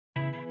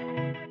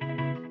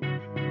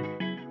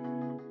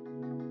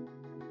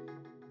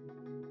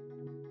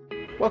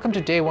Welcome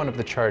to day one of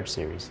the Charge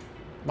series.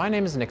 My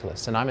name is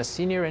Nicholas and I'm a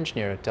senior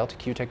engineer at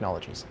QuiQ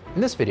Technologies. In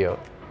this video,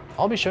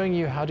 I'll be showing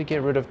you how to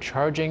get rid of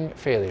charging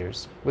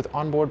failures with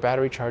onboard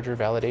battery charger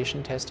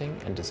validation testing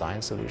and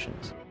design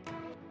solutions.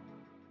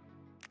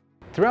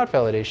 Throughout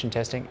validation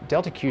testing,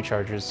 Delta Q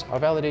chargers are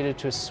validated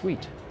to a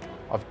suite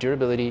of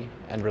durability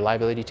and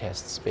reliability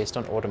tests based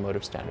on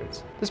automotive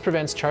standards. This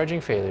prevents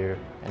charging failure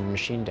and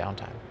machine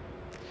downtime.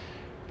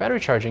 Battery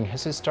charging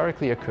has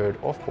historically occurred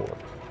off-board,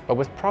 but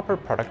with proper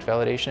product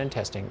validation and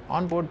testing,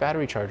 onboard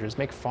battery chargers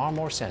make far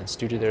more sense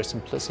due to their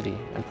simplicity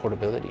and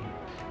portability.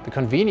 The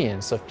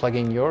convenience of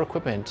plugging your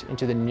equipment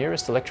into the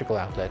nearest electrical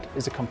outlet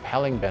is a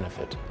compelling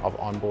benefit of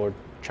onboard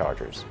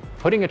chargers.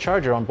 Putting a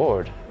charger on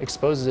board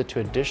exposes it to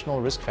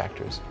additional risk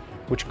factors,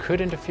 which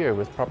could interfere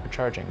with proper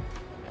charging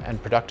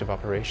and productive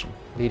operation,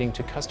 leading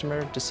to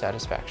customer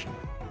dissatisfaction.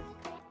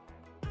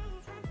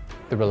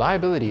 The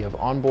reliability of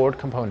onboard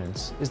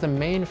components is the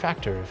main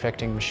factor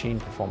affecting machine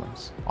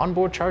performance.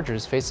 Onboard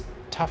chargers face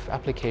a tough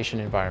application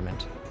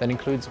environment that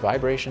includes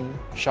vibration,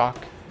 shock,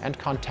 and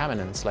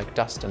contaminants like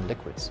dust and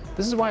liquids.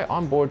 This is why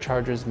onboard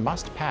chargers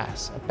must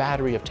pass a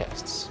battery of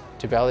tests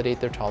to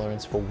validate their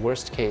tolerance for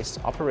worst-case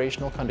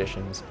operational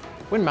conditions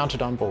when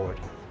mounted on board,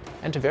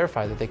 and to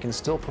verify that they can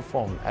still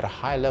perform at a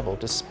high level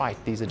despite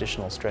these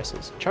additional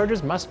stresses.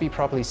 Chargers must be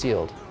properly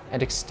sealed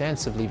and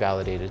extensively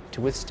validated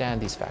to withstand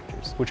these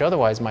factors, which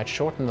otherwise might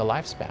shorten the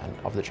lifespan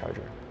of the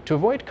charger. To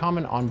avoid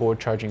common onboard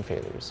charging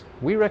failures,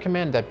 we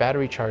recommend that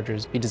battery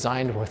chargers be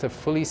designed with a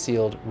fully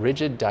sealed,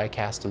 rigid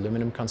die-cast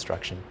aluminum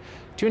construction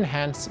to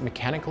enhance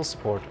mechanical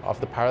support of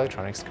the power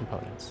electronics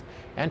components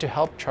and to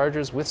help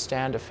chargers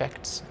withstand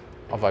effects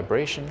of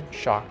vibration,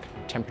 shock,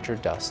 temperature,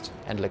 dust,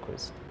 and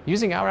liquids.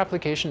 Using our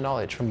application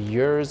knowledge from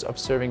years of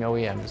serving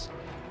OEMs,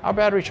 our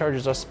battery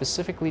chargers are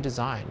specifically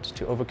designed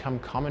to overcome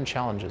common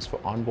challenges for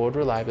onboard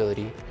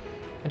reliability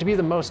and to be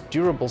the most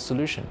durable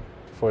solution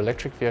for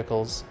electric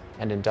vehicles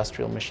and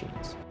industrial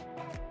machines.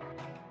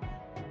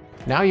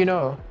 Now you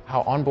know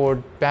how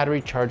onboard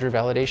battery charger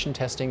validation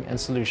testing and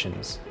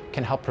solutions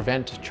can help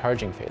prevent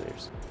charging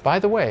failures. By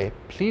the way,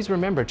 please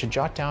remember to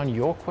jot down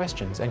your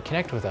questions and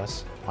connect with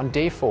us on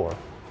day 4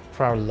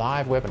 for our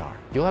live webinar.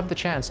 You'll have the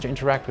chance to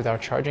interact with our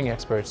charging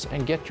experts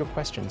and get your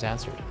questions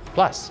answered.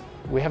 Plus,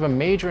 we have a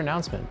major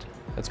announcement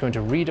that's going to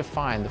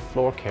redefine the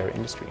floor care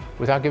industry.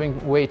 Without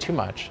giving away too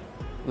much,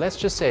 let's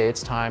just say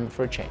it's time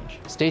for a change.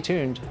 Stay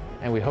tuned,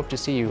 and we hope to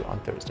see you on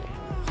Thursday.